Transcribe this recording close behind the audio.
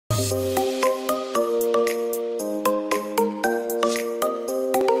Oh,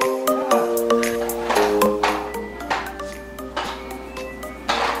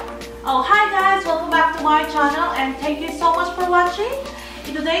 hi guys, welcome back to my channel and thank you so much for watching.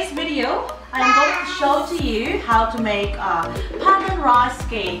 In today's video, I'm going to show to you how to make a pandan rice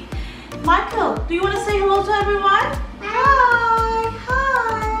cake. Michael, do you want to say hello to everyone? Hi!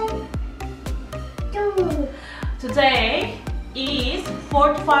 Hi! Today is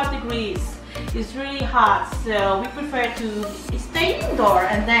 45 degrees. It's really hot, so we prefer to stay indoor,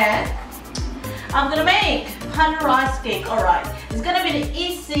 and then I'm gonna make pandan rice cake. Alright, it's gonna be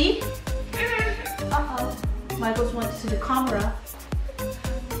easy. Michael's wants to see the camera.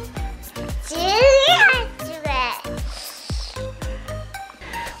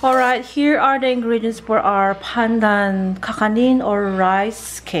 Alright, here are the ingredients for our pandan kakanin or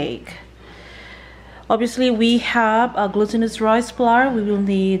rice cake. Obviously, we have a glutinous rice flour. We will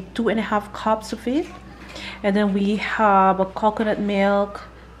need 2.5 cups of it. And then we have a coconut milk,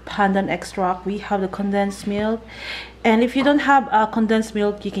 pandan extract. We have the condensed milk. And if you don't have condensed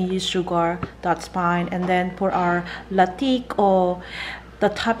milk, you can use sugar. That's fine. And then for our latik or the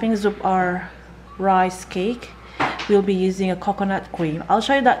toppings of our rice cake, we'll be using a coconut cream. I'll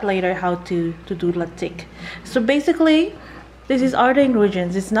show you that later how to do latik. So basically, this is all the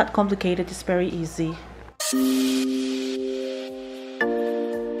ingredients. It's not complicated. It's very easy.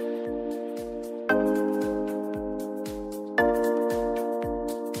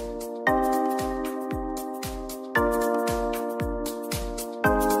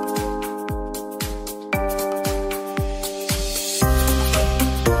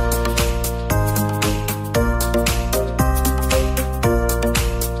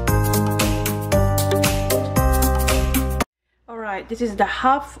 This is the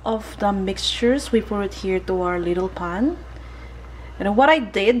half of the mixtures. We pour it here to our little pan. And what I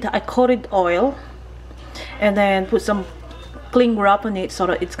did, I coated oil and then put some cling wrap on it so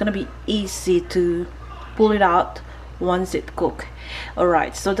that it's gonna be easy to pull it out once it cooks.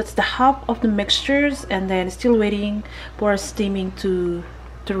 Alright, so that's the half of the mixtures, and then still waiting for steaming to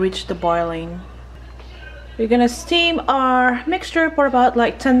reach the boiling. We're gonna steam our mixture for about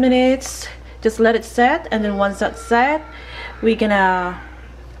like 10 minutes. Just let it set, and then once that's set, we're gonna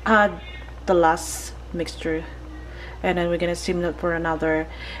add the last mixture, and then we're gonna steam that for another,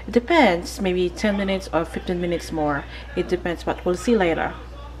 it depends, maybe 10 minutes or 15 minutes more. It depends, but we'll see later.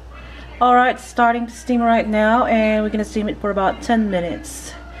 Alright, starting to steam right now, and we're gonna steam it for about 10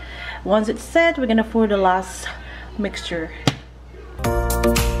 minutes. Once it's set, we're gonna pour the last mixture.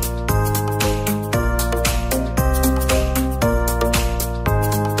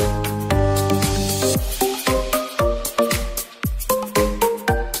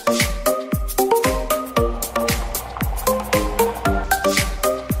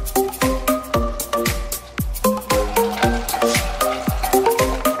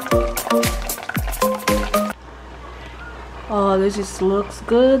 Oh, this looks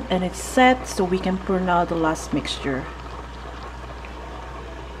good and it's set, so we can pour now the last mixture.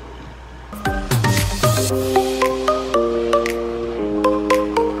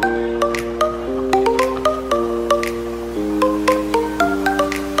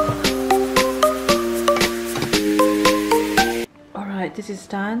 Alright, this is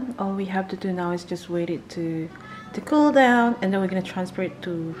done. All we have to do now is just wait it to cool down, and then we're going to transfer it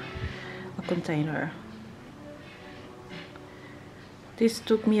to a container. This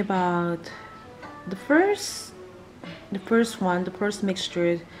took me about the first mixture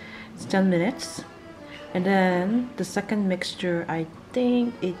is 10 minutes, and then the second mixture, I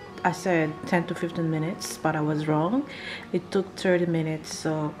think I said 10 to 15 minutes, but I was wrong. It took 30 minutes,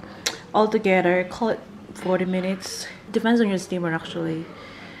 so altogether call it 40 minutes. Depends on your steamer actually.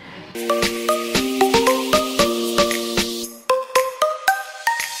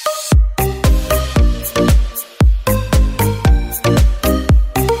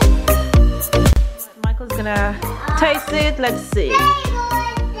 Gonna taste it. Let's see.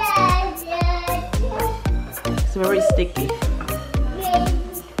 It's very sticky.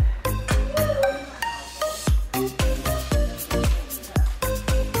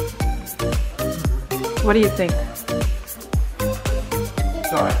 What do you think?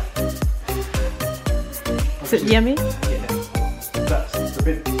 Sorry. Is it yummy? Yeah. That's the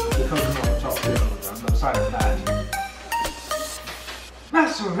bit, the coconut on the top bit on the side of that.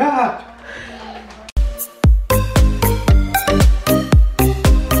 That's a wrap!